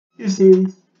You're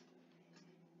serious?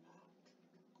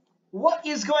 What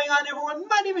is going on, everyone?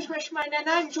 My name is ReshiMine, and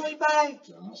I'm joined by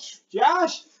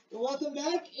Josh. Welcome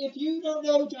back. If you don't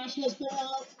know, Josh has been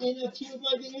out in a few of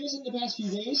my videos in the past few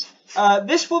days.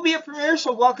 This will be a premiere,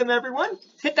 so welcome everyone.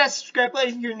 Hit that subscribe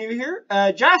button if you're new here.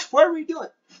 Josh, what are we doing?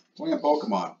 Playing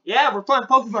Pokemon. Yeah, we're playing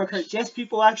Pokemon cards. Yes,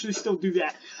 people actually still do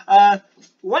that.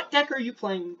 What deck are you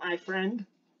playing, my friend?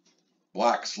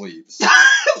 Black Sleeves.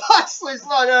 Black Sleeves.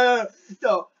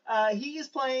 No. He is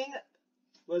playing.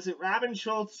 Was it Robin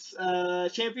Schultz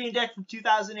champion deck from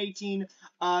 2018?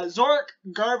 Zoroark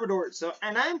Garbodor. So,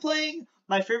 and I'm playing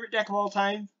my favorite deck of all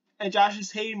time, and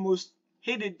Josh's most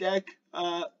hated deck,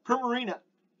 Primarina.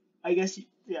 I guess,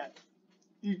 yeah.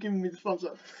 You're giving me the thumbs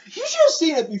up. You should have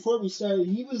seen it before we started.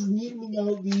 He was needling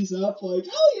out these up like,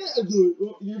 oh yeah,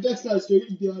 oh, your deck's not straight.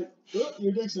 You'd be like, oh,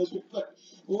 your deck's not straight. But,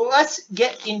 well, let's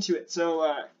get into it.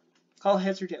 So, call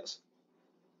heads or tails.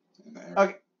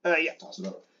 Okay. Yeah. Toss it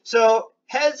up. So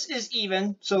heads is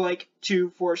even. So like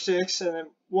 2, 4, 6, and then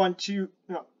 1, 2,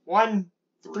 no, 1,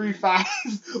 3, 5,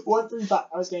 1, 3, 5.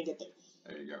 I was gonna get there.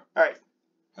 There you go. All right.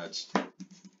 Heads.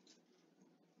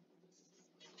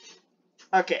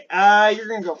 Okay. You're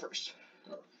gonna go first.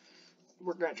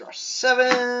 We're gonna draw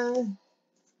 7.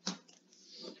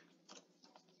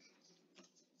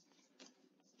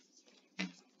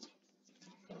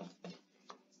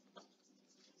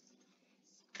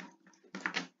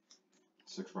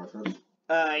 Six prize cards.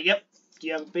 Yep. Do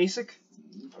you have a basic?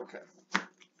 Okay.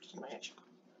 Just my edge.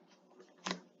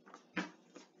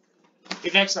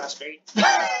 Your deck's not straight.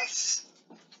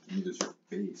 Neither is your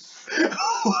face.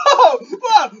 Whoa!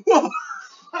 Whoa! Whoa!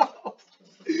 Whoa!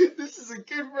 This is a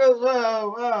good real.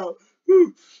 Wow! Wow!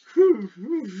 Whew, whew,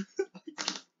 whew.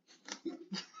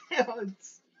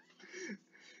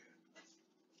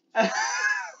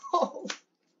 Oh.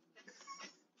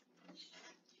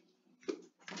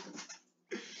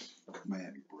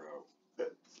 Man, bro.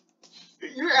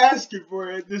 You're asking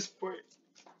for it at this point.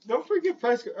 Don't forget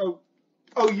price card.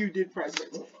 Oh, you did price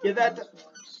cards. Yeah, that.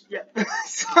 Yeah.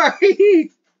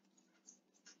 Sorry.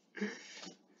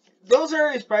 Those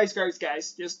are his price cards,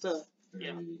 guys. Just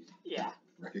yeah.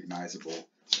 Recognizable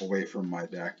away from my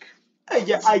deck.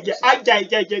 Yeah.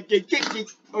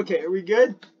 Okay, are we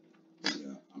good?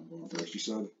 Yeah, I'm going first, you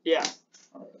said? Yeah.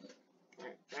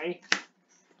 Alright. Ready?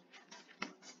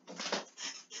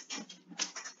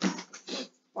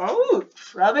 Oh,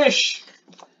 rubbish!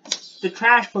 The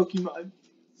trash Pokemon.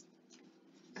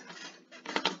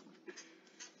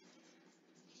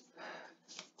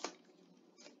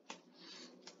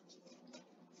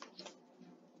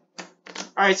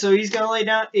 Alright, so he's gonna lay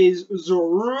down is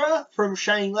Zoroark from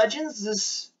Shining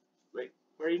Legends. Wait,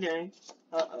 what are you doing?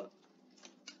 Uh-oh.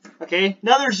 Okay,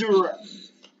 another Zoroark.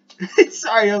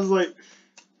 Sorry, I was like,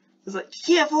 you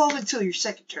can't evolve until your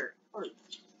second turn.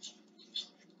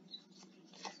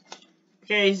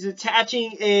 Okay, he's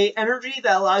attaching a energy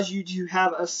that allows you to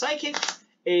have a psychic,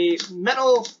 a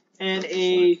metal, and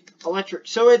a electric.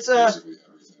 So it's basically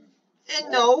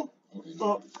everything. No. Okay,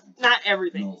 Well, not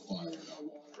everything. No fire, no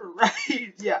water.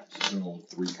 Right, yeah. There's an old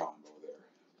 3 combo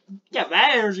there. Yeah,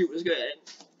 that energy was good.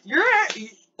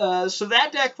 So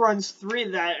that deck runs 3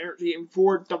 of that energy and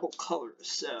 4 double colors,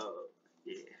 so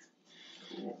yeah.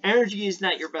 Cool. Energy is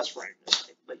not your best friend,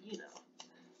 but you know.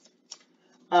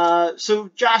 So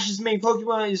Josh's main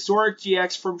Pokemon is Zoroark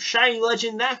GX from Shining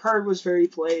Legend. That card was very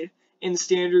played in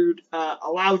Standard.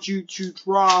 Allowed you to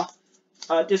draw,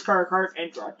 discard a card and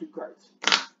draw 2 cards.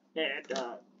 And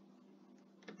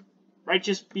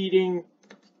Righteous Beating,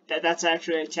 that's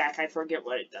actually an attack. I forget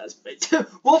what it does, but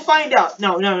we'll find out.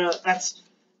 No, that's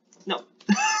no.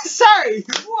 Sorry,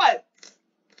 what?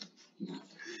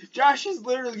 Josh is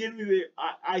literally giving me the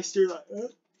I stare like.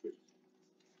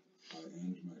 I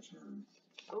end my turn.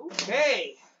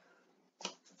 Okay.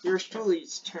 Here's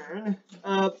Julie's turn.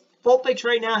 Vulpix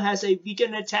right now has a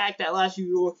beacon attack that allows you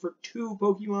to look for 2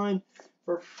 Pokemon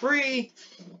for free.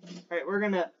 Alright, we're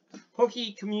gonna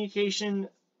Poké Communication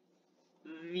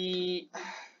the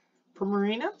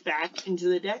Primarina back into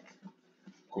the deck.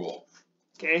 Cool.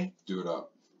 Okay. Do it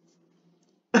up.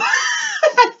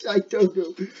 I don't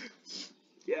know.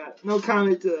 Yeah, no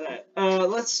comment to that.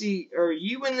 Let's see. Are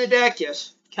you in the deck?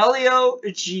 Yes.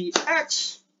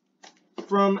 Keldeo-GX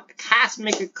from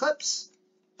Cosmic Eclipse.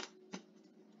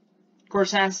 Of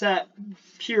course, has that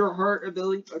Pure Heart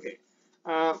ability. Okay.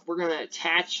 We're going to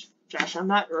attach. Josh, I'm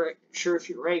not sure if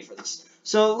you're ready for this.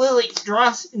 So, Lillie,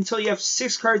 draw until you have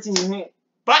 6 cards in your hand.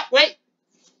 But, wait!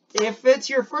 If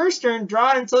it's your first turn,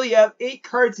 draw until you have 8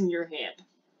 cards in your hand.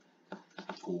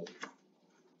 Cool.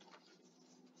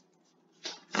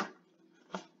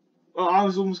 Well, I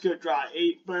was almost gonna draw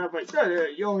 8, but I'm like, no,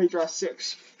 you only draw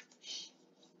 6.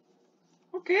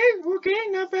 Okay,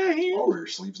 not bad hand. Oh, your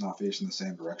sleeve's not facing the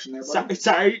same direction there, buddy?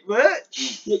 Sorry, what?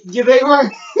 Yeah, they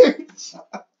were.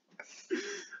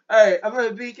 Alright, I'm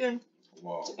gonna beacon.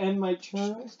 Whoa. To end my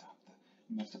turn.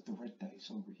 You messed up the red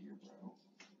dice over here, bro.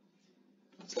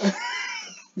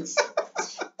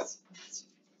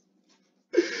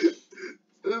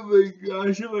 Oh my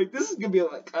gosh, I'm like, this is gonna be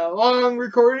like a long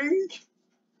recording.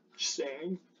 Just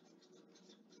saying.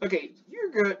 Okay, you're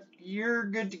good. You're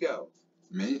good to go.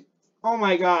 Me? Oh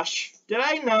my gosh. Did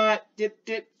I not?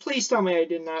 Please tell me I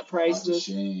did not price That's this.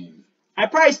 a shame. I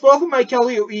priced both of my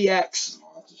Keldeo-EX.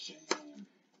 Oh, that's a shame.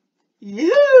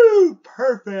 You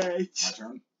perfect. My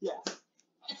turn? Yeah.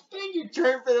 It's been your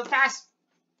turn for the past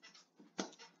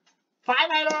 5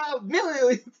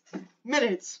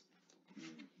 minutes.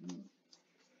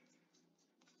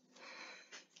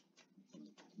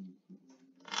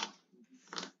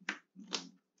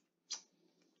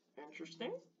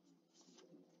 Interesting.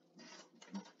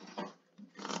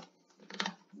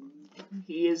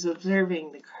 He is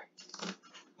observing the card.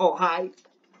 Oh, hi.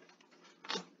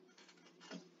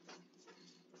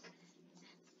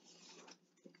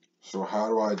 So how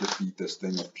do I defeat this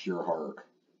thing with pure heart?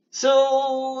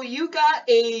 So you got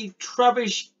a you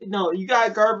got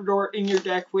a Garbodor in your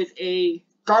deck with a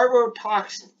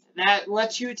Garbotoxin that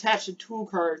lets you attach a tool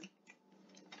card,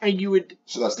 and you would.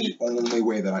 So that's the only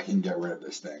way that I can get rid of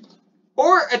this thing.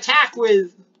 Or attack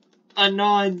with a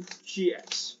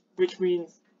non-GX, which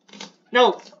means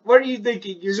no. What are you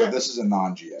thinking? This is a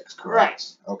non-GX,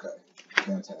 correct? Right. Okay.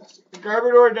 Fantastic. The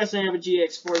Garbodor doesn't have a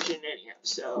GX fortune anyhow,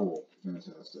 so. Cool.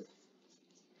 Fantastic.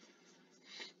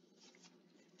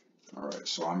 Alright,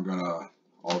 so I'll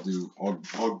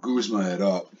Guzma it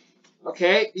up.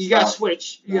 Okay, you gotta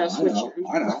switch. You gotta switch.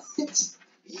 I know.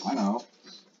 I know.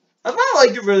 I'm not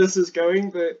liking where this is going,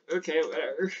 but okay,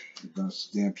 whatever. I'm gonna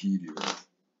stampede you.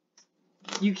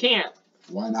 You can't.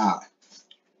 Why not?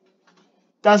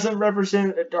 Doesn't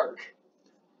represent a dark.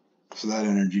 So that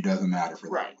energy doesn't matter for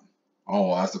right. that one.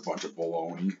 Oh, that's a bunch of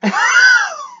baloney.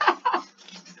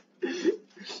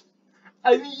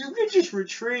 I mean, you could just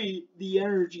retrieve the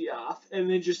energy off and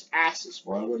then just access.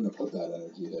 Well, I wouldn't have put that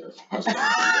energy there if I was going to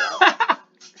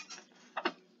do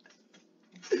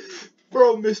that.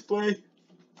 Bro, misplay.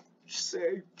 Just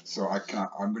saying. So can I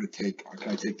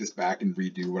take this back and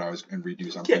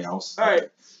redo something else? All right.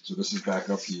 So this is back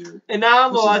up here. And now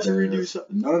I'm allowed to redo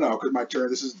something. No, because my turn.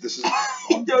 This is. No.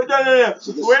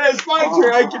 So when it's my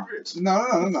turn, I can.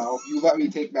 No. You let me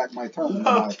take back my turn.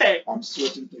 Okay. I'm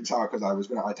switching things out because I was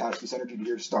going to attach this energy to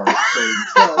here to start. So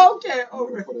instead, okay. I'm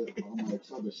going to put it on my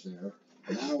rubbish there.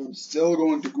 Now I'm still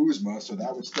going to Guzma, so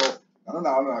that would still.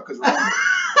 No, because remember,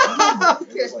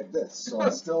 it was like this. So I'm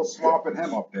still swapping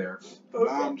him up there.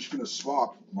 Okay. Now I'm just going to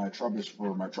swap my Trubbish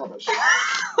for my Trubbish.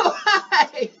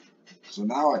 So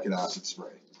now I can acid spray.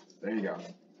 There you go.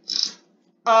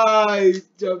 I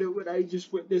don't know what I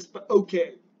just witnessed, but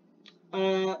okay.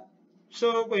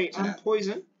 So wait, I'm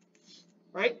poisoned,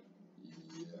 right?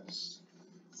 Yes.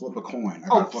 Flip a coin.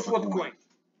 Flip a coin.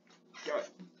 Go ahead.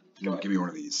 Give me one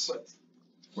of these. Flip.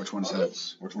 Which one's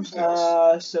heads? Which one's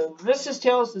tails? So this is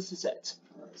tails, this is heads.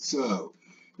 Alright, so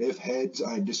if heads,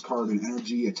 I discard an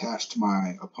energy attached to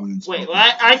my opponent's Wait,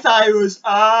 what? I thought it was Flip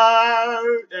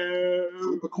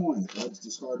a coin. If heads,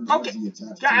 discard an energy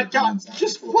attached to your opponent's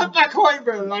just flip my coin,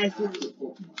 bro. Okay,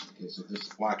 so this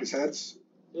black is heads?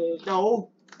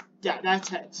 No. Yeah, that's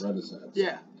heads. Red is heads.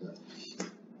 Yeah. Okay.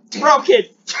 Broken.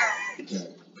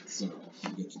 Okay, so you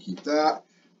get to keep that.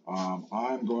 I'm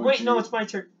going to... Wait, no, it's my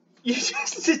turn. You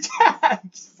just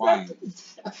attacked. Fine.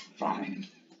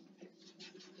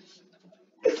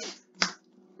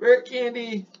 Rare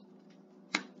candy.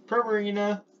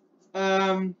 Primarina.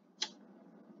 I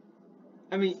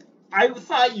mean, I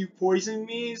thought you poisoned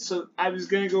me, so I was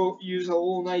gonna go use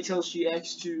Alolan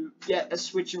Ninetales-GX to get a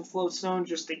switch in Float Stone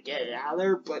just to get it out of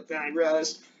there, but then I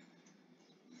realized.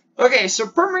 Okay, so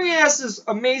Primarina has this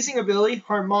amazing ability,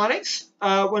 Harmonics.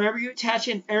 Whenever you attach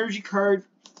an energy card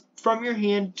from your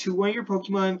hand to one of your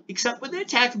Pokemon, except with an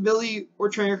attack ability or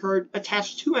trainer card,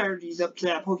 attach 2 energies up to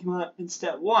that Pokemon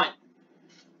instead of 1.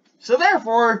 So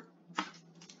therefore,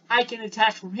 I can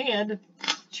attach from hand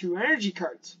 2 energy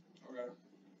cards. Okay.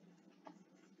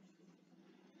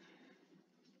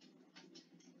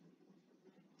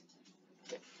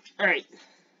 Alright.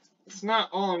 It's not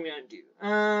all I'm gonna do.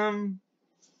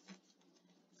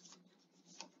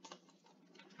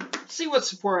 Let's see what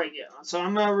support I get on. So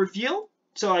I'm gonna reveal.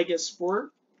 So I get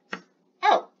support.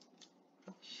 Oh!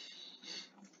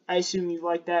 I assume you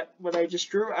like that, what I just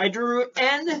drew. I drew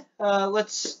N.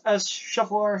 Let's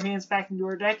shuffle our hands back into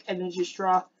our deck and then just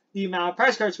draw the amount of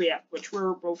prize cards we have, which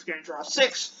we're both going to draw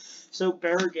 6. So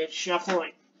better get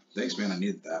shuffling. Thanks, man. I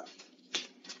needed that.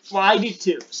 Well, I did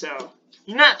too, so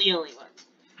you're not the only one.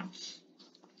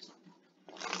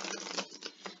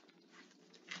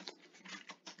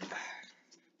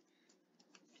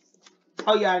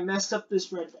 Oh yeah, I messed up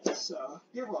this red dice, so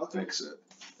you're welcome. Fix it.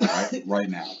 Right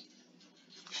now.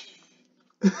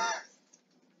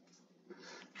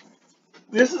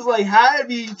 This is like how to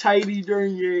be tidy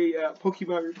during a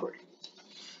Pokemon recording.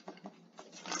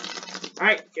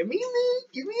 Alright, give me a minute,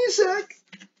 give me a sec.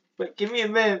 But give me a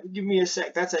minute, give me a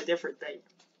sec, that's a different thing.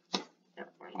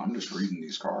 I'm just reading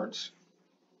these cards.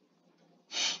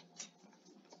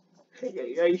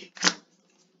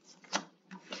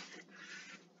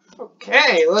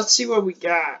 Okay, let's see what we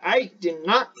got. I did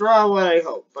not draw what I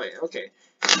hoped, but okay.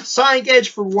 Sonic Edge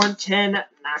for 110,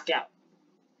 knockout.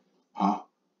 Huh?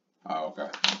 Oh, okay.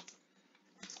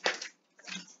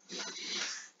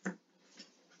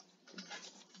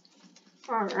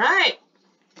 Alright.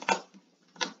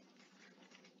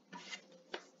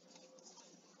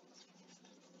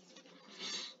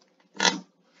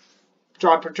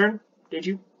 Draw per turn, did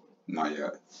you? Not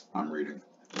yet. I'm reading.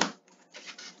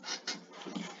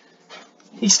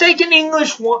 He's taking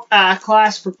English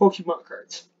class for Pokemon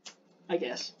cards, I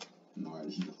guess. No, I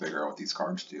just need to figure out what these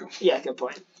cards do. Yeah, good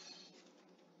point.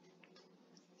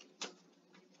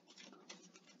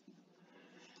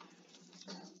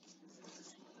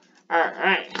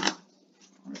 Alright.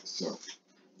 Alright, so.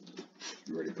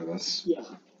 You ready for this? Yeah.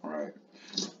 Alright.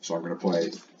 So I'm going to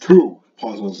play 2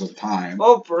 Puzzles of Time.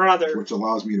 Oh, brother. Which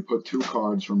allows me to put 2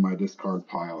 cards from my discard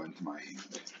pile into my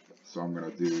hand. So I'm going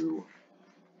to do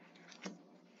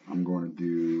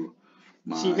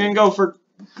my... So you're going to go for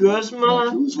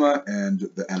Guzma? Guzma and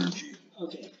the Energy.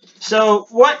 Okay. So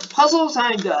what Puzzle of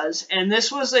Time does, and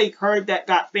this was a card that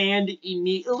got banned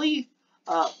immediately,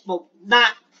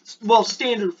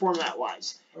 standard format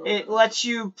wise. Okay. It lets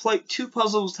you play 2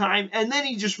 Puzzles of Time, and then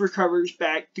he just recovers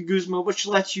back to Guzma, which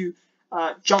lets you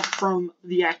jump from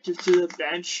the active to the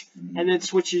bench, and then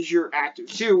switches your active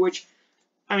too, which,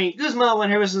 I mean, Guzma,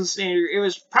 when it was in standard, it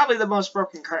was probably the most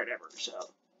broken card ever, so,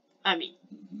 I mean.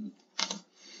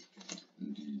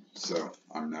 Indeed. So,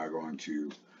 I'm now going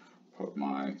to put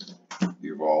my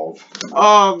Evolve.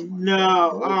 Oh,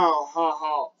 no.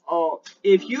 Oh.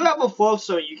 If you have a Float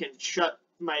Stone, you can shut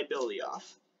my ability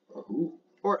off. Who?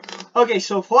 Okay,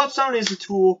 so Float Stone is a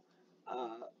tool.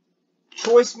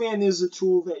 Choice Man is a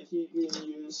tool that he can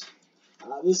use.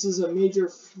 This is a major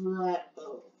threat.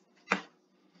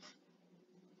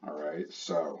 Alright,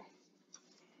 so.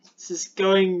 This is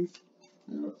going.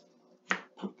 I'm going to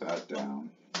put that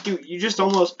down. Dude, you just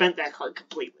almost bent that card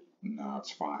completely. No,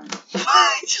 it's fine.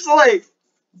 Just like.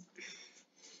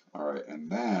 Alright, and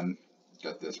then,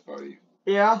 get this, buddy.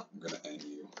 Yeah? I'm going to end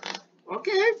you.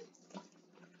 Okay.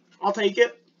 I'll take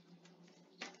it.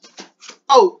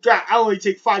 Oh, God, I only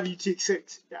take 5, you take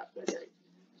 6. Yeah, that's right.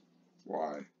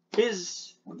 Why?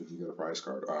 When did you get a prize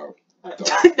card? Oh.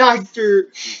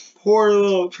 Dr. Poor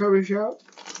little Trebuchet.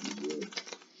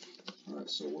 Alright,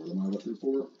 so what am I looking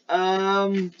for?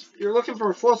 You're looking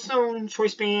for a Float Stone,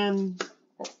 Choice Band.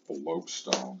 A Float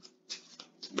Stone.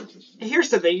 Here's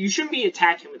the thing, you shouldn't be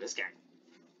attacking with this guy.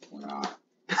 Why not?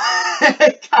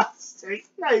 God's sake,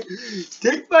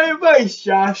 take my advice,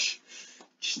 Josh.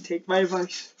 Just take my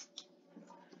advice.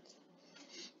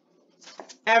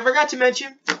 And I forgot to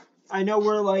mention, I know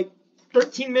we're like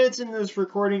 13 minutes into this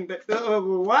recording, but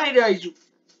why did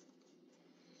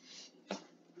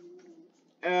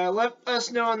I... let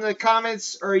us know in the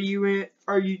comments, are you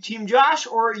Team Josh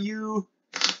or are you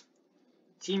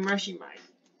Team ReshiMine?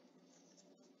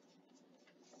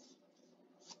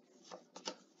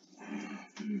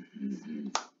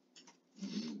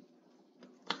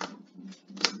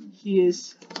 He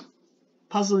is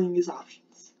puzzling his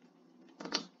options.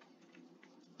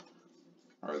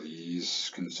 Are these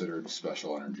considered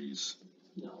special energies?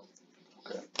 No.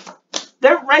 Okay.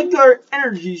 They're regular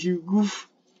energies, you goof.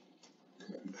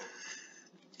 Okay.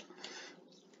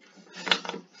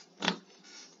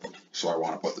 So I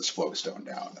want to put this Float Stone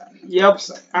down then. Yep.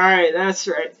 Alright, that's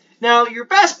right. Now your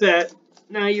best bet,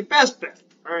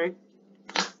 alright,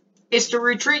 is to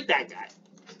retreat that guy.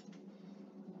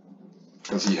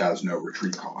 Because he has no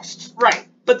retreat cost. Right.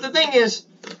 But the thing is,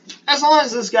 as long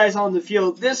as this guy's on the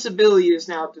field, this ability is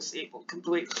now disabled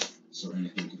completely. So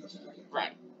anything can attack him.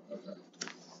 Right. Okay.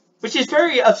 Which is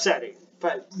very upsetting,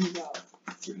 but you know.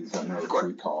 So he's got no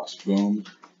retreat cost. Boom.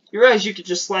 You realize you could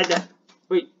just slide that.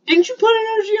 Wait, didn't you put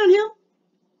energy on him?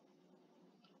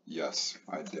 Yes,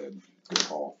 I did. Good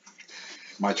call.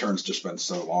 My turn's just been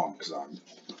so long because I'm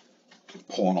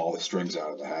pulling all the strings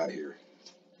out of the hat here.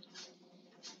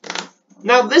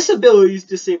 Now this ability is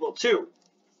disabled too.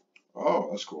 Oh,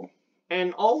 that's cool.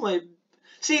 And all my...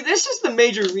 See, this is the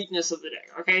major weakness of the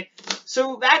deck, okay?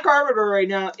 So that Garbodor right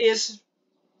now is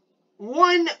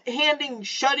one-handing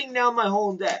shutting down my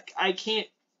whole deck. I can't,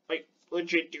 like,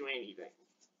 legit do anything.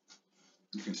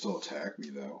 You can still attack me,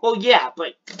 though. Well, yeah,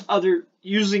 but other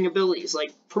using abilities,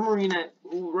 like Primarina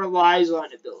relies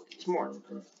on abilities more.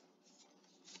 Okay.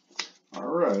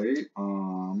 Alright,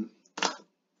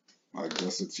 I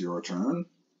guess it's your turn.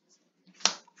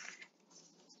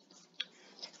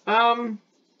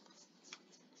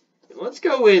 Let's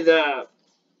go with,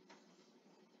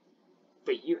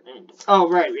 but you end. Oh,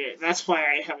 right, yeah, that's why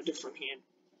I have a different hand.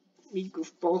 Me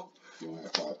goofball. You only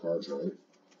have 5 cards, right?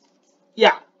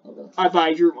 Yeah. Okay.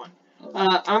 I drew one. Okay.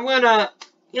 I'm gonna,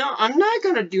 I'm not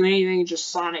gonna do anything, just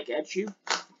Sonic at you.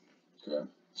 Okay,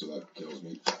 so that kills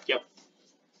me. Yep.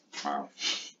 Wow.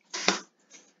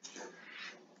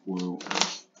 Whoa.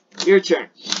 Your turn.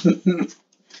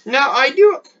 Now, I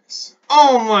do...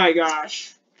 Oh my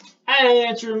gosh. I had an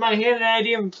answer in my hand and I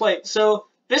didn't even play it. So,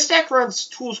 this deck runs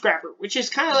Tool Scrapper, which is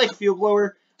kind of like Field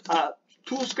Blower.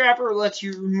 Tool Scrapper lets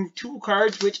you remove 2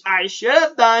 cards, which I should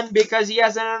have done because he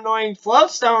has an annoying Float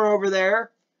Stone over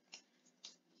there.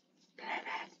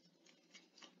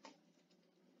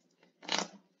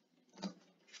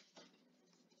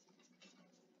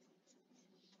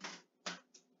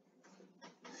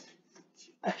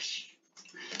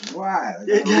 Why? I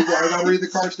gotta read the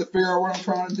cards to figure out what I'm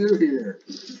trying to do here.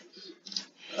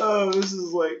 Oh, this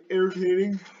is like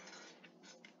irritating.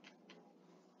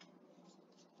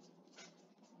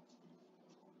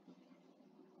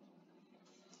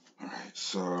 Alright,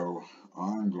 so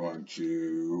I'm going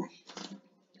to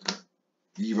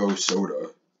Evo Soda.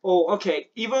 Oh, okay.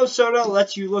 Evo Soda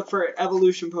lets you look for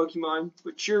evolution Pokemon,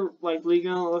 which you're likely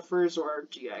gonna look for Zoroark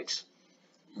GX.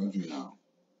 How do you know?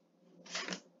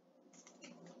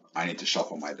 I need to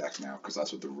shuffle my deck now because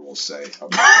that's what the rules say.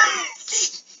 What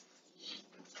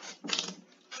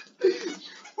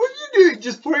are you doing?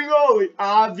 Just putting all the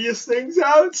obvious things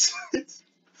out? So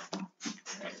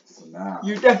now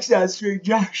Your deck's not straight,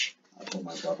 Josh. I put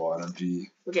my double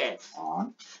energy Okay.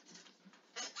 on.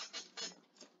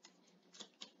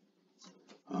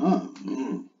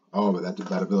 Oh, but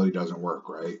that ability doesn't work,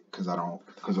 right? Because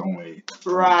only.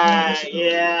 Right,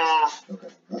 yeah. Okay,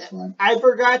 that's fine. I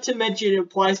forgot to mention it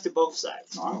applies to both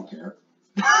sides. No, I don't care.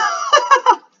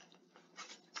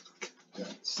 Okay,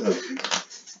 so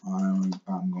I'm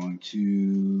going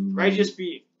to. Righteous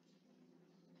Beat.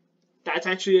 That's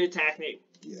actually an attack name.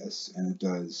 Yes, and it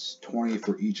does 20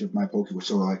 for each of my Pokemon.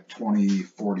 So like 20,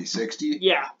 40, 60?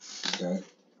 Yeah. Okay.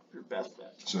 Your best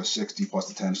bet. So 60 plus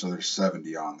the 10, so there's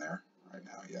 70 on there right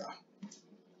now, yeah.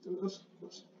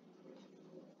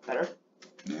 Better?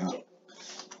 Yeah.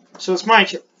 So it's my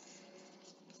turn.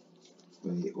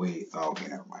 Wait. Oh, okay,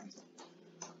 never mind.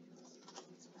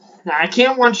 Now I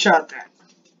can't one-shot that.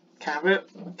 Kind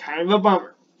of a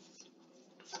bummer.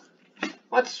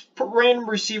 Let's put Random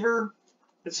Receiver.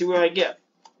 Let's see what I get.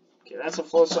 Okay, that's a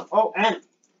Float Stone. Oh, N.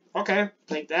 Okay,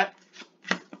 take that.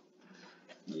 Are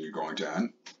you going to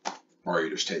end? Or are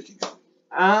you just taking it?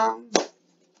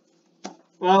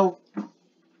 Well,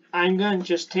 I'm going to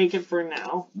just take it for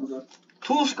now. Okay.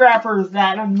 Tool Scrapper is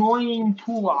that annoying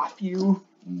tool off you.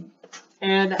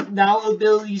 And now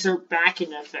abilities are back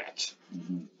in effect.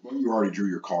 Well, you already drew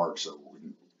your card, so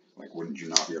wouldn't you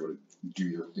not be able to do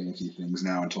your fancy things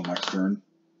now until next turn?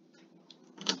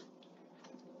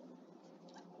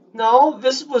 No,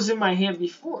 this was in my hand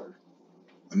before.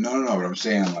 No, but I'm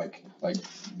saying like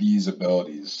these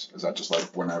abilities. Is that just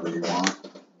like whenever you want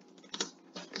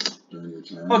during your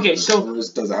turn? Okay, so or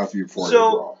does it have to be before you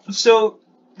draw? So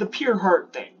the Pure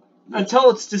Heart thing,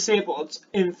 until it's disabled, it's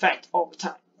in effect all the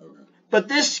time. Okay. But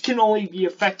this can only be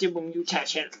effective when you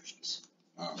attach energies.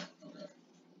 Oh,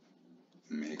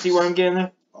 okay. See where I'm getting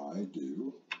there? I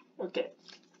do. Okay.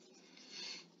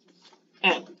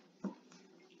 And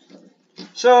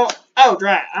so, oh,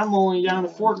 right, I'm only down to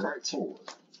 4 cards. 4.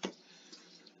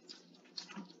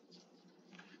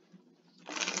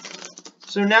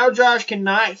 So now Josh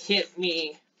cannot hit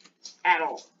me at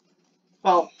all.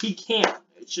 Well, he can.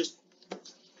 It's just...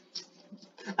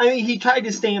 I mean, he tried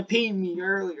to stampede me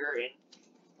earlier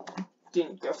and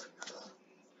didn't go.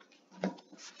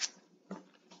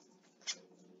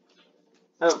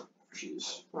 Oh,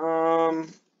 jeez.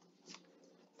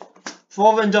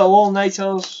 Evolve into Alolan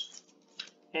Ninetales.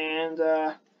 And,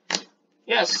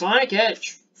 yeah, Sonic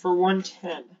Edge for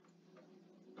 110.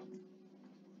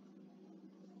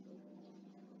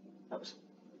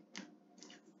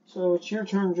 So it's your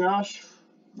turn, Josh.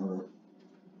 Alright.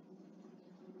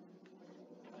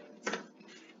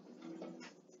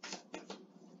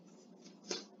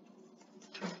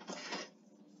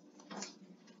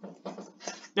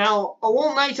 Now,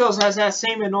 Alolan Ninetales has that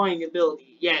same annoying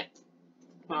ability, yet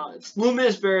its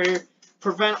Luminous Barrier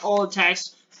prevent all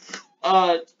attacks,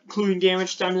 including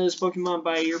damage done to this Pokemon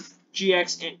by your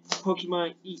GX and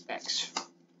Pokemon EX.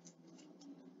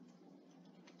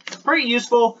 Pretty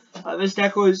useful. This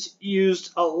deck was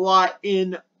used a lot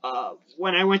in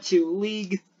when I went to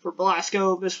League for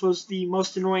Belasco. This was the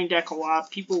most annoying deck. A lot of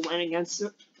people went against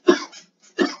it.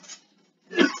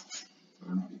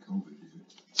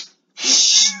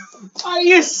 Are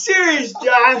you serious,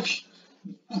 Josh?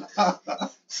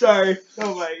 Sorry.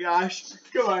 Oh my gosh.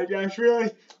 Come on, Josh.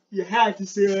 Really? You had to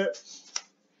see it.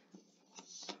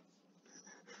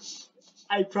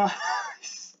 I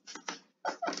promise.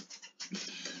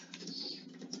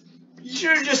 You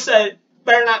should have just said,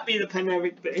 better not be the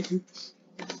pandemic thing.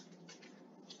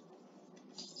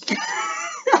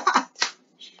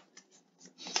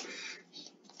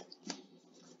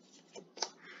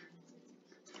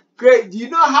 Great. Do you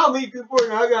know how many people are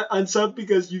now got unsub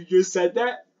because you just said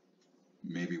that?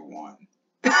 Maybe one.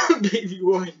 Maybe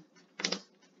one.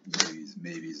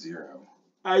 Maybe zero.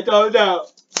 I don't know.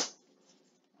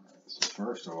 Alright, so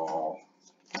first of all,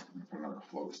 I'm going to put another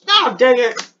Float Stone. Oh, dang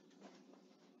it.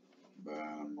 Then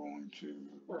I'm going to...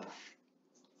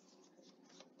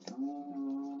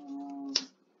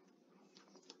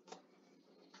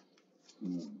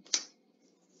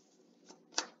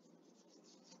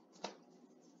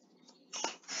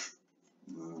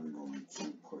 I'm going to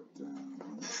put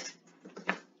down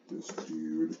this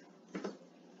dude.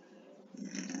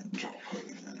 And I'll put it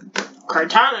in.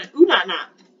 Kartana. Unana.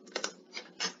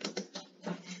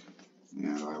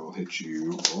 And I will hit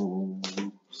you. Oh,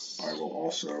 I will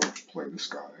also play this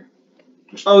guy.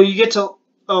 Oh, you get to...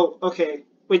 Oh, okay.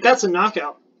 Wait, that's a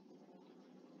knockout.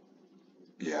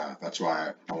 Yeah, that's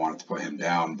why I wanted to put him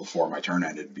down before my turn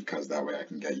ended, because that way I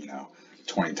can get,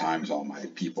 20 times all my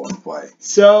people in play.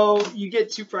 So, you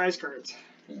get 2 prize cards.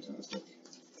 Fantastic.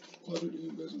 Pleasure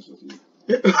doing business with you.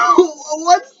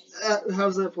 What?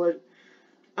 How's that play?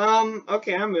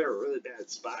 Okay, I'm in a really bad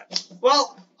spot.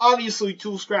 Well, obviously,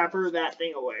 Tool Scrapper that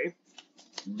thing away.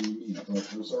 What do you mean? I thought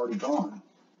it was already gone.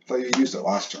 I thought you used it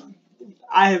last turn.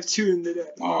 I have 2 in the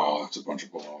deck. Oh, that's a bunch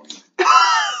of baloney.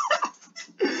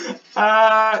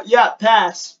 Yeah,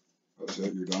 pass. That's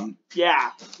it? You're done?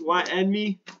 Yeah. You want to end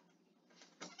me?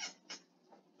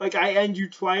 Like, I end you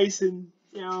twice and,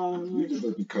 You did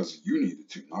it because you needed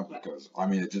to, not because,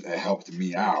 it helped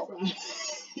me out.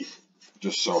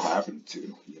 Just so happened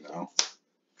to,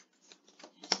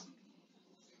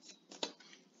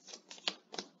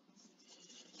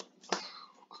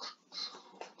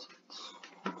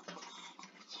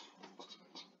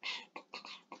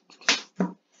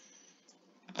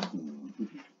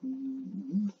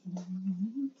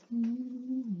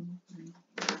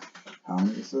 How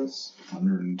many is this?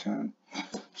 110.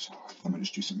 So let me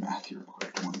just do some math here.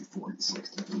 20, 40,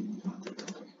 60, 80, 100.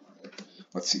 Okay.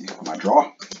 Let's see. My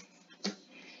draw.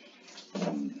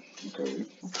 Okay.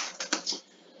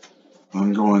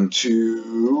 I'm going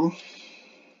to...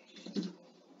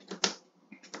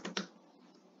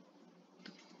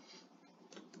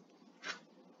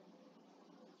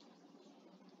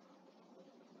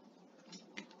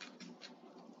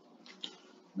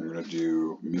 I'm going to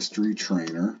do Mystery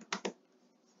Trainer.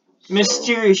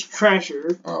 Mysterious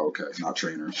Treasure. Oh, okay. Not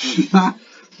Trainer.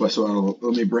 But so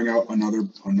let me bring out another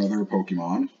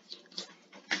Pokemon.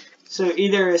 So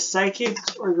either a Psychic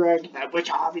or Dragon type, which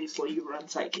obviously you run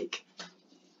Psychic.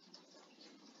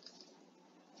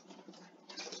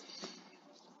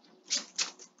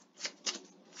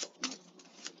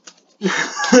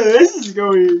 This is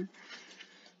going...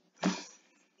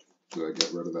 Did I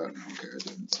get rid of that? Okay, I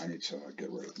didn't. I need to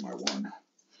get rid of my one.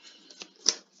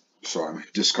 So I'm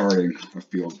discarding a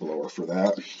Field Blower for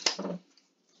that.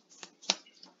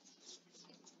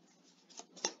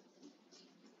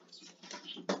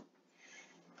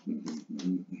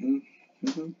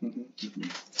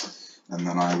 And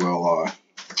then I will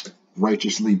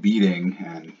righteously beating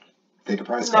and take a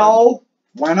prize card. No.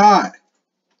 Why not?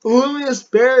 Luminous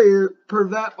Barrier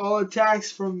prevent all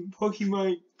attacks from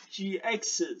Pokemon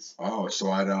GXs. Oh, so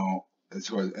I don't...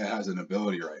 it has an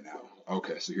ability right now.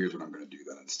 Okay, so here's what I'm going to do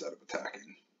then instead of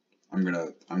attacking. I'm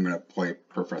gonna play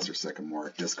Professor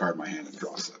Sycamore, discard my hand, and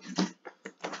draw 7.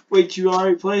 Wait, you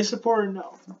already play support or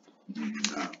no?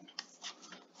 No.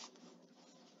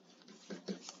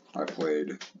 I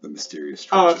played the Mysterious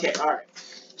Treasure. Oh, okay, alright.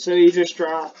 So you just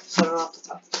draw 7 off the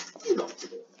top. You know what to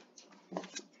do.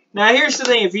 Now here's the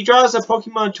thing: if he draws a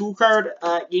Pokemon Tool card,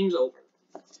 game's over.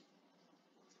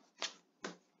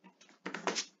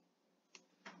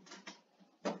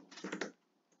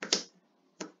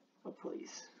 Oh,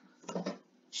 please.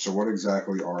 So what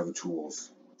exactly are the tools?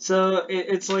 So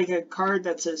it's like a card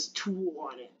that says Tool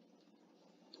on it.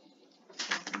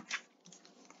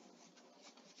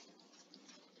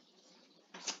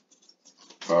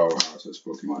 Oh, it says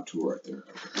Pokemon Tool right there.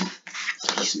 Okay.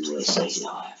 I see where it says Please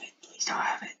don't have it. Please don't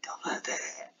have it. Don't let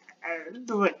that.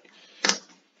 Do it.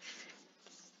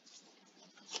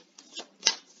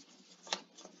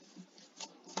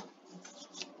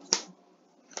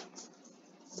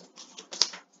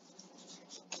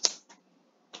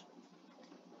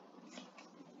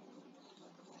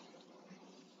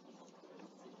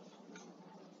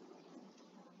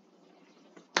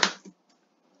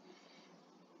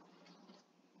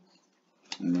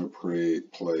 I'm gonna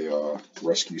play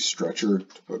Rescue Stretcher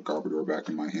to put Garbodor back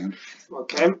in my hand.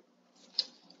 Okay.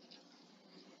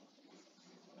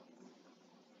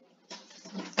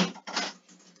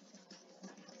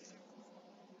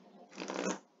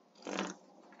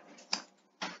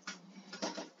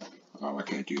 Oh, I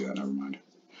can't do that. Never mind.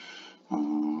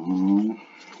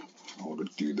 I'll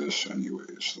do this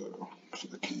anyways, though,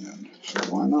 because I can. So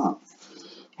why not?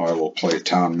 I will play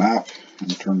Town Map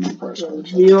and turn my prize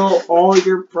cards. Reveal all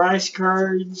your prize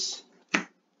cards.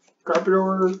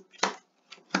 Garbodor.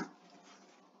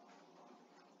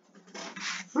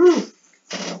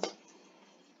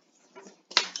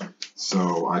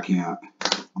 So I can't,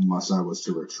 unless I was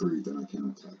to retreat, then I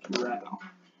can't attack you right now.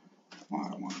 Well, I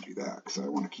don't want to do that because I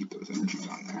want to keep those energies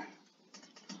on there.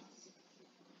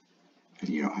 And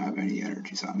you don't have any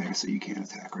energies on there, so you can't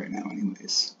attack right now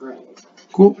anyways. Right.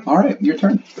 Cool. All right, your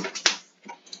turn.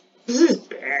 This is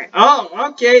bad. Oh,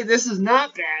 okay. This is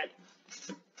not bad.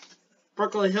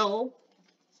 Brooklet Hill.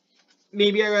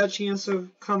 Maybe I got a chance of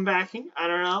comebacking. I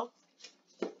don't know.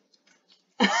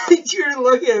 You're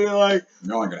looking at me like...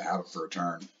 You're only going to have it for a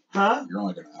turn. Huh? You're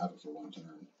only going to have it for one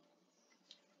turn.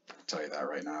 I'll tell you that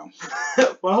right now.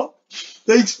 Well,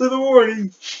 thanks for the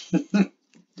warning.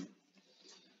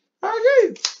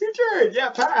 Okay, your turn.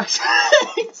 Yeah, pass.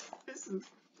 This is...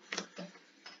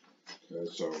 Okay,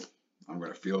 so I'm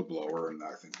going to Field Blower and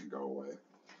that thing can go away.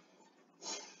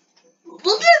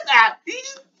 Look at that! He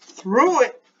just threw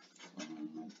it.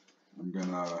 I'm going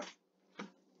to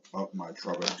up my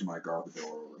trouble to my Garbodor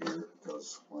over here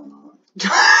because why not?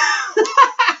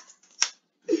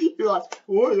 You're like,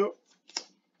 what? And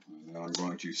then I'm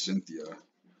going to Cynthia.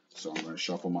 So I'm going to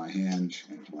shuffle my hand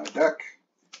into my deck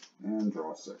and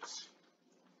draw 6.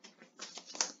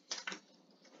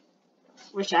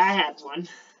 Wish I had one.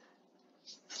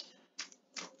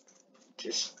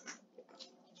 Just...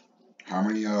 How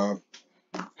many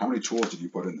tools did you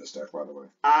put in this deck, by the way?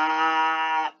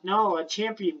 No, a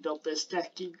champion built this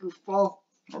deck, you goofball.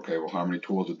 Okay, well, how many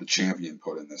tools did the champion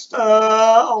put in this deck?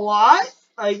 A lot,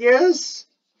 I guess.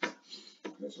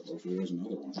 Okay, so hopefully there's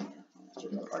another one in there. So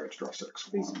I got to draw 6.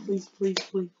 Please, 1, please, please,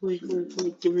 please, please, please,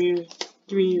 please, give me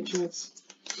your chance.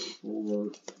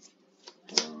 4,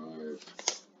 5,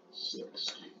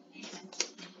 6.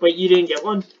 Wait, you didn't get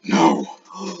one? No!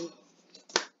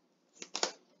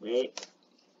 Wait.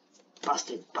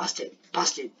 Busted, busted,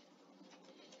 busted.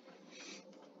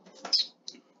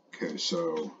 Okay,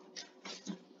 so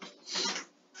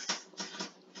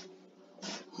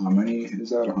how many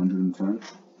is that? 110?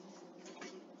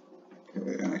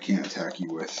 Okay, and I can't attack you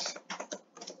with...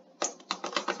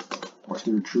 What's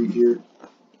the retreat here?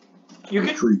 You can...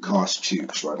 Retreat costs 2,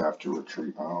 so I'd have to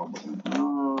retreat. I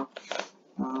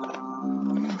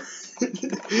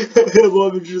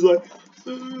love it, she's like...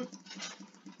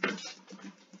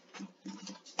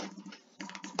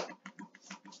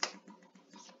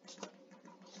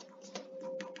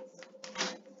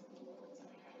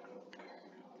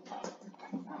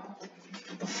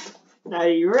 Now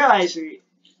you realize we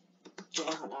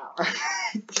have an hour.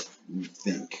 You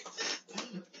think.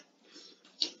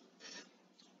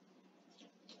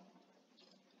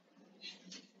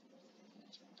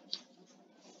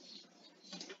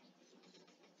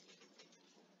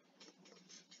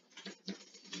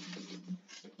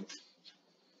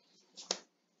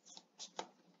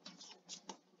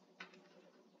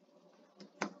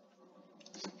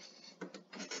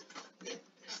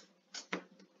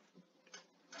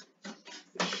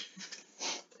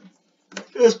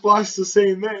 This block's the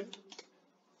same thing.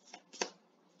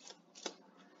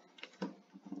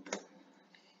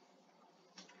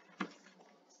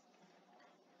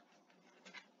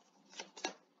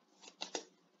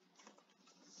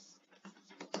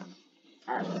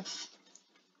 Alright.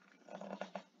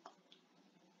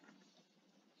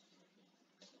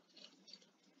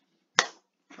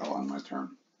 turn.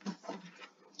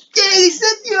 Yay,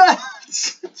 Cynthia!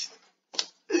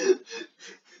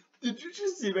 Did you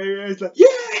just see my eyes like, yeah!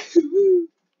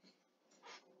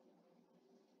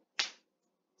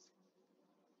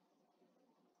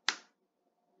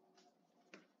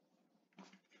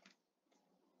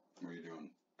 What are you doing?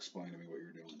 Explain to me what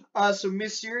you're doing. So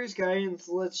Mysterious Guidance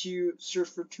lets you search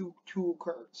for 2 tool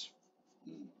cards.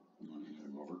 You want to hand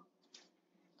him over?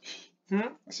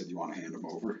 Hmm? I said you want to hand him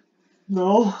over?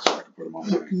 No. So I can put him on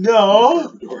my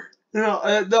No. door. No,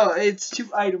 it's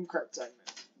 2 item cards I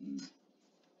meant.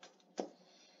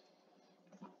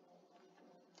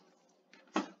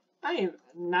 I am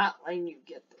not letting you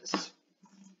get this.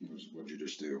 What'd you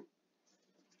just do?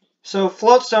 So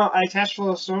Float Stone, I attached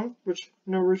Float Stone, which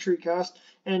no retreat cost,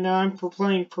 and now I'm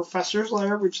playing Professor's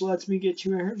Lair, which lets me get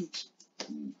 2 inheritance.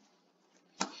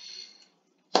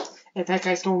 And that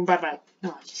guy's going bye-bye.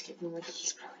 No, I'm just kidding.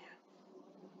 He's brilliant.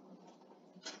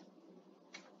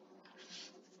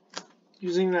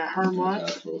 Using that hard mod.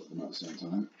 Attack both of them at the same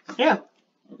time? Yeah.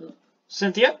 Okay.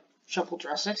 Cynthia, shuffle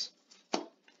draw 6.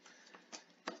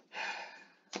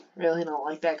 Really don't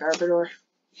like that Garbodor.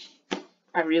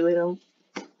 I really don't.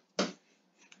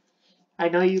 I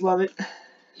know you love it.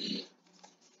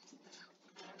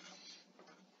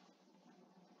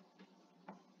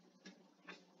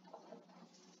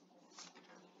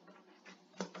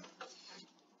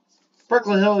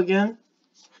 Brooklet Hill again,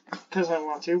 because I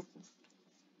want to.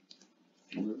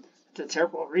 It's a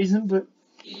terrible reason, but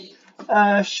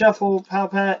shuffle Pal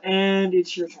Pad, and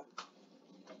it's your turn.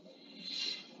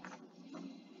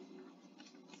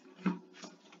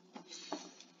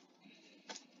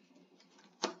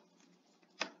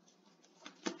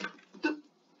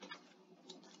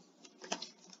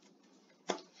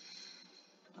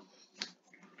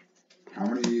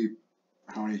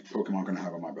 How many Pokemon can I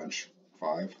have on my bench?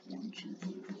 5? 1, 2,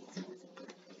 3,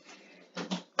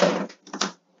 4, 5.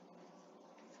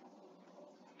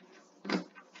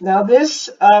 Now this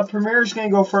premiere is going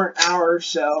to go for an hour,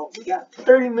 so we got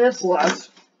 30 minutes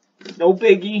left. No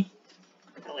biggie.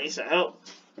 At least I hope.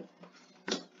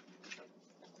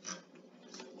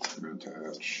 I'm going to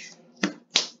attach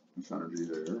energy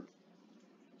there.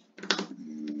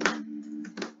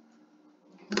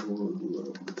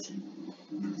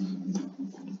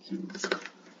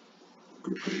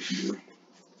 Good place here.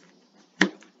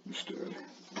 Instead.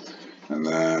 And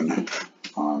then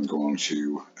I'm going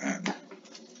to end.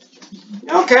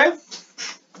 Okay.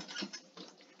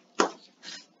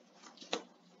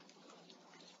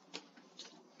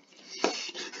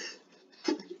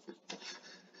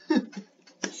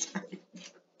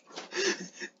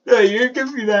 No, you're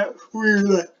giving me that weird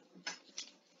look.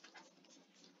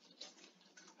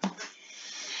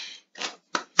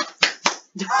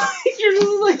 You're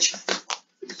just like,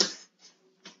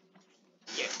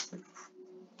 yeah.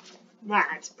 Nah,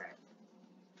 it's bad.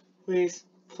 Please,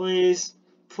 please,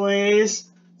 please,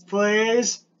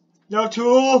 please. No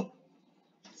tool.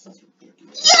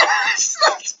 Yes,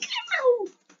 let's go.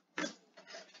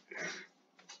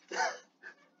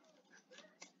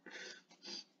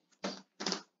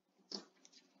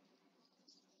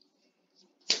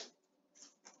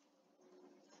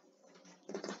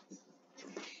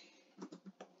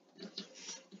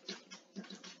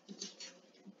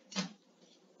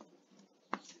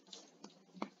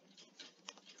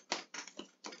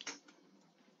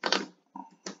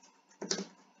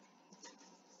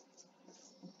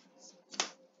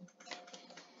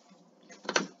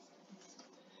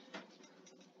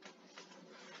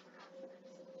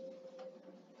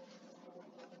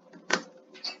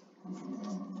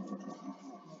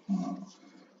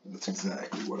 That's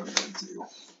exactly what I'm going to do.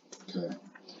 Okay.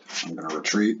 I'm going to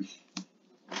retreat.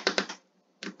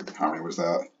 How many was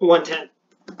that? 110.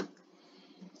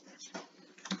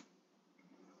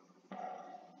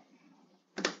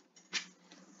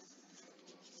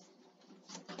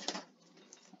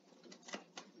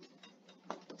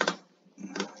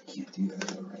 I can't do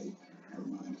that, all right. Never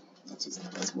mind. That's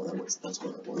what I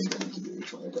was going to do,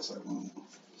 so I guess I won't.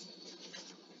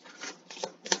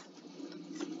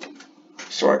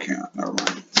 So I can't. Never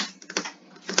mind.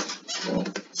 Well,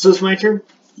 So it's my turn?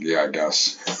 yeah, I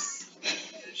guess.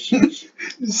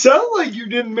 It sounds like you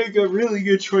didn't make a really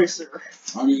good choice there.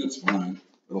 I mean, it's fine.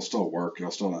 It'll still work.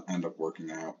 It'll still end up working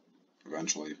out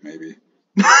eventually, maybe.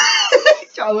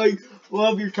 I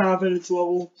love your confidence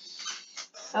level.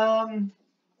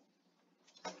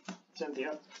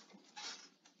 Cynthia.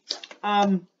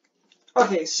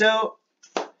 Okay, so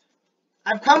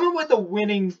I've come up with a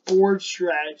winning board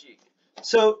strategy.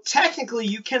 So technically,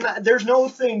 you cannot. There's no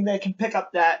thing that can pick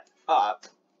up that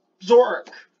Zoroark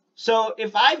So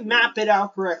if I map it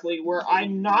out correctly, where I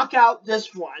knock out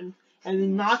this one and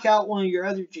then knock out one of your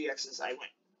other GXs, I win.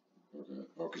 Okay.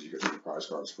 Oh, because you get your prize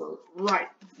cards for. Right.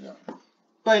 Yeah.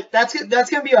 But that's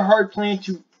gonna be a hard plan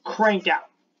to crank out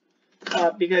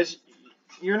because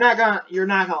you're not gonna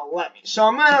let me. So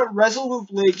I'm gonna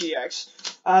Resolutely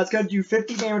GX. It's gonna do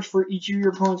 50 damage for each of your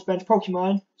opponent's bench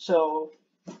Pokemon. So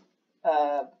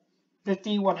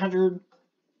 50, 100,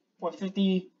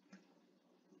 150,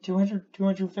 200,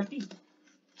 250.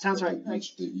 Sounds right. They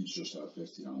each just have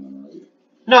 50 on them, right?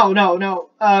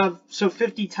 No. So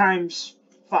 50 times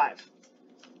 5.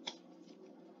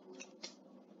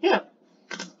 Yeah.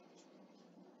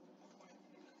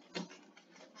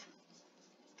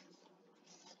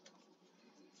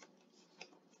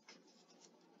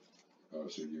 Oh,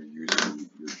 so you're using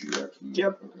your GX move.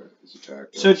 Yep. Okay, it's attack.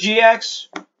 So GX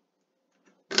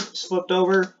flipped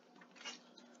over.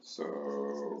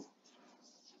 So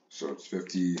it's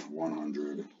 50,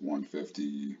 100,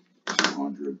 150,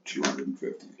 200,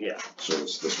 250. Yeah. So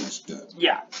this one's dead.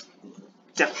 Yeah.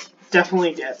 Okay.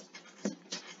 Definitely dead.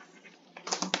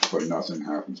 But nothing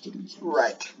happens to these ones.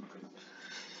 Right.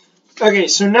 Okay,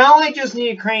 so now I just need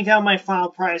to crank out my final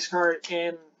prize card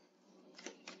and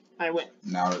I win.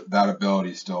 Now that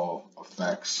ability still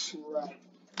affects. Right.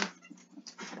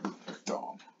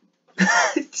 Dumb.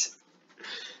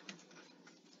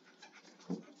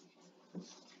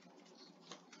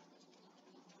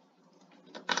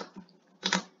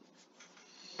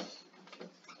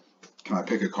 Can I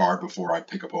pick a card before I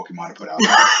pick a Pokemon to put out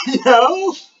there?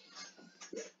 No.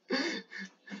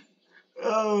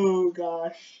 Oh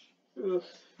gosh. Ugh.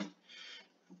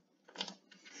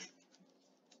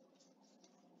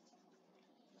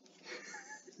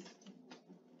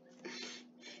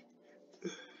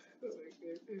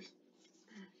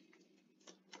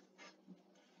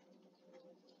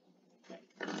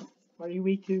 What are you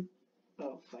weak to?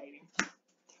 Oh, fighting.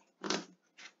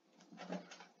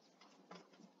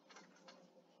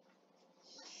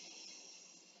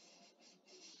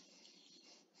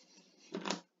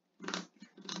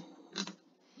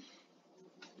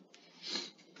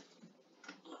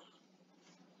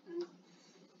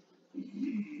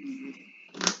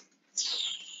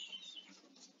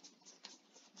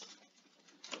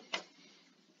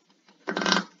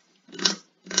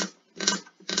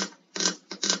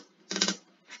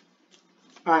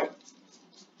 Alright.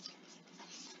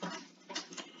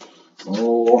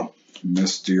 Oh,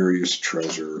 mysterious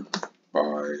treasure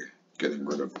by getting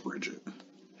rid of Bridget.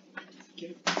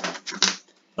 Okay.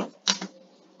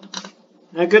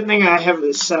 Now, good thing I have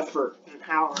this set for an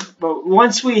hour. But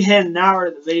once we hit an hour,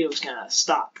 the video's gonna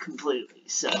stop completely.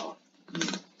 So.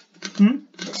 I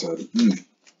said,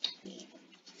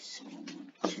 So,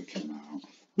 check him out.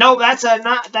 No,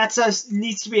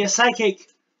 needs to be a psychic.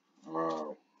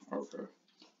 Oh, okay.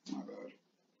 My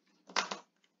bad.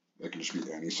 It can just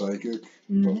be any psychic.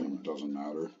 Doesn't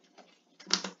matter.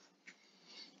 I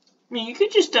mean, you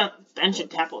could just bench and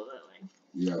tap Lily.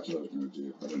 Yeah, that's what I was gonna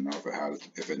do. I didn't know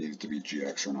if it needed to be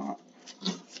GX or not.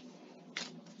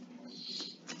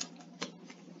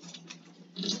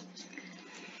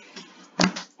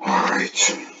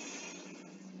 Alright.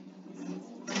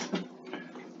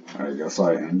 I guess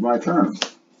I end my turn.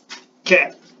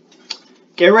 Okay.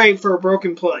 Get ready for a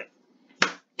broken play.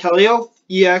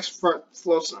 Keldeo-EX Float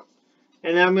Stone.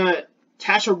 And then I'm going to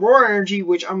attach a ReshiMine,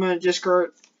 which I'm going to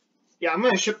discard. Yeah, I'm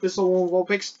going to ship this Alolan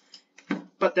Vulpix.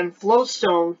 But then Float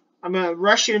Stone, I'm going to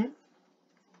rush in.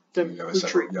 Then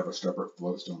retreat. You have a separate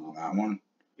Float Stone on that one?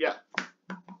 Yeah.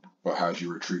 But how'd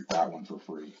you retreat that one for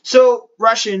free? So,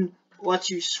 Russian lets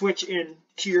you switch in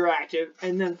to your active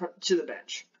and then to the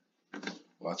bench.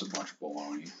 Well, that's a bunch of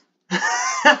baloney.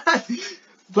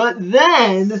 But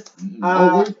then...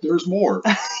 oh, wait, there's more.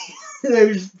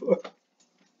 There's more.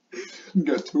 You can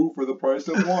get 2 for the price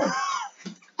of 1.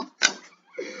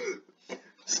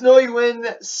 Snow, you win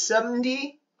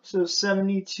 70. So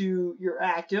 70 to your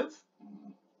active.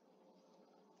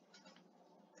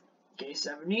 Okay,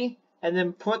 70. And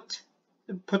then put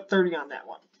 30 on that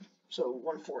one. So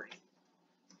 140.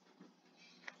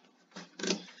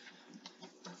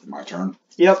 My turn?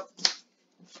 Yep.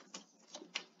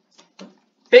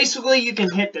 Basically, you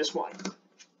can hit this one.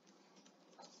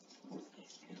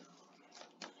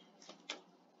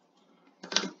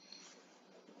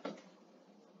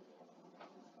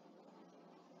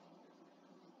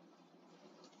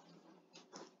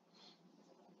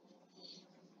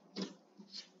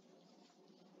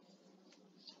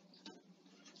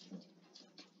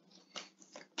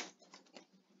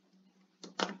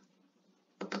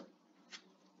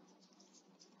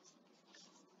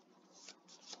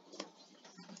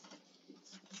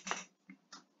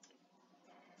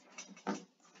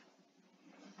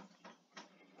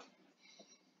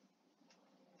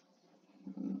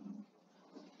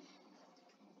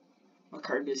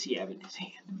 card does he have in his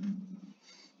hand?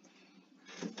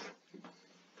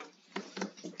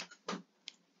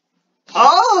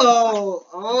 Oh!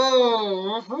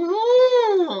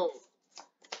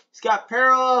 He's got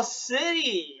Parallel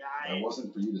City. That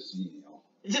wasn't for you to see, Neil.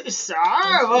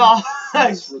 Sorry, well,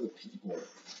 That's for the people.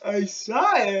 I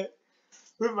saw it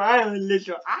with my own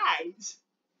little eyes.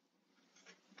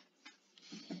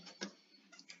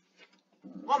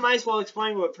 Well, I might as well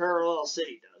explain what Parallel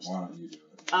City does. Why don't you do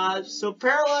it? So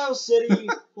Parallel City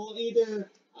will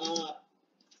either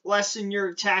lessen your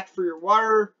attack for your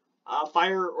water,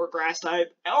 fire, or grass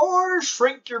type, or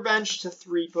shrink your bench to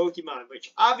 3 Pokemon,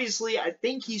 which obviously I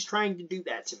think he's trying to do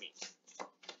that to me.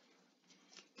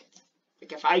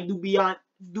 Like if I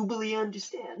doubly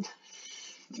understand.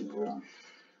 Yeah.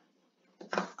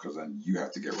 Because then you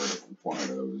have to get rid of one of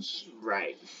those.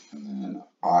 Right. And then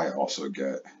I also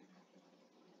get...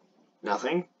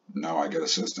 Nothing? No, I get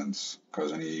assistance.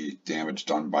 Because any damage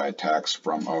done by attacks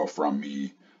from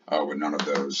me, with none of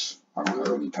those. I don't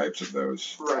have any types of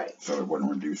those. Right. So it wouldn't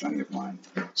reduce any of mine.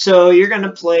 So you're going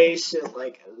to place it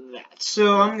like that.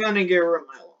 So I'm going to get rid of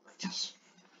my Alolan Ninetales.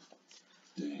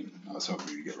 Dang, I was hoping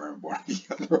you'd get rid of one of the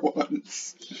other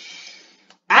ones.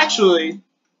 Actually,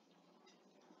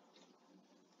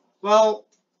 well,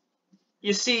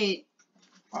 you see...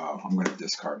 I'm going to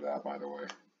discard that, by the way.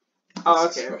 Oh,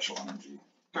 That's okay. Special energy.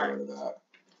 Get Alright. rid of that.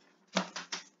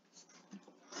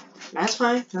 That's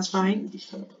fine, that's So fine. you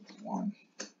just have 1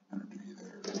 energy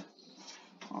there.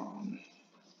 And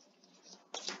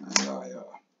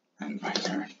I end my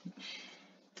turn.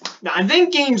 Now, I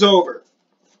think game's over.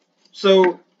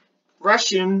 So,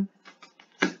 Russian,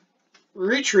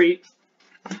 retreat,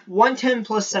 110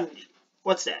 plus 70.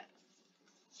 What's that?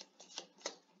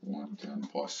 110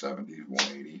 plus 70 is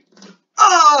 180.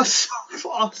 Oh, so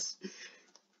close.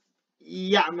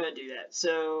 Yeah, I'm going to do that.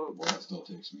 So, Well, that still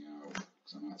takes me out,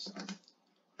 because I'm at 7.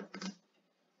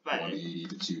 but, 180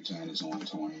 to 210 is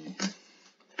 120.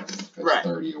 That's Right.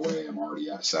 30 away. I'm already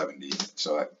at 70,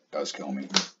 so that does kill me.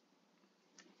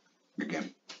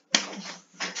 Again.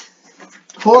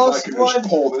 plus I can one. just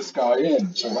pull this guy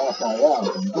in, so that guy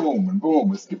out, and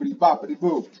boom, it's skippity boppity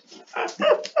boop.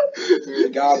 Fairy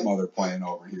godmother playing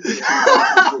over here.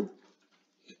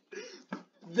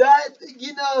 That,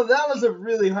 that was a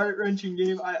really heart-wrenching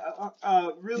game.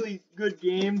 Really good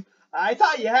game. I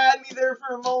thought you had me there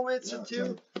for a moment or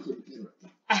two.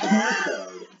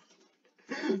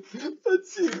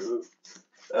 Let's see.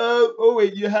 Oh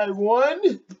wait, you had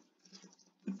 1,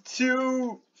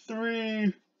 2,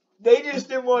 3. They just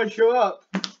didn't want to show up.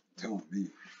 Telling me.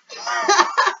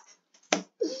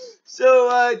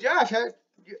 So, Josh, have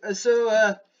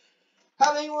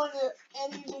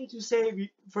anything to say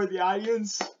for the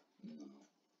audience?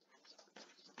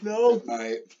 No? Good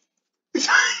night.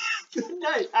 Good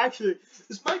night. Actually,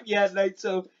 this might be at night,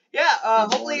 so yeah,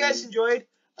 hopefully you guys enjoyed.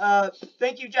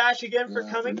 Thank you, Josh, again for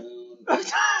coming.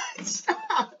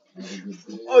 Stop.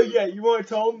 Oh yeah, you want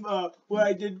to tell them what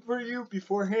I did for you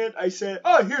beforehand? I said,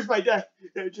 oh, here's my deck.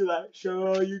 Did you show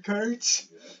all your cards?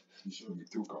 Yeah, you showed me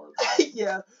 2 cards.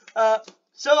 Yeah.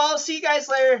 So I'll see you guys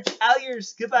later.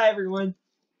 Alligators. Goodbye, everyone.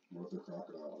 What if they're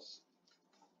crocodiles?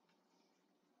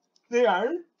 They are.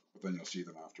 But then you'll see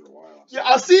them after a while. Yeah,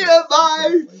 I'll see you.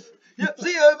 Bye. Yep,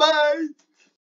 see you. Bye.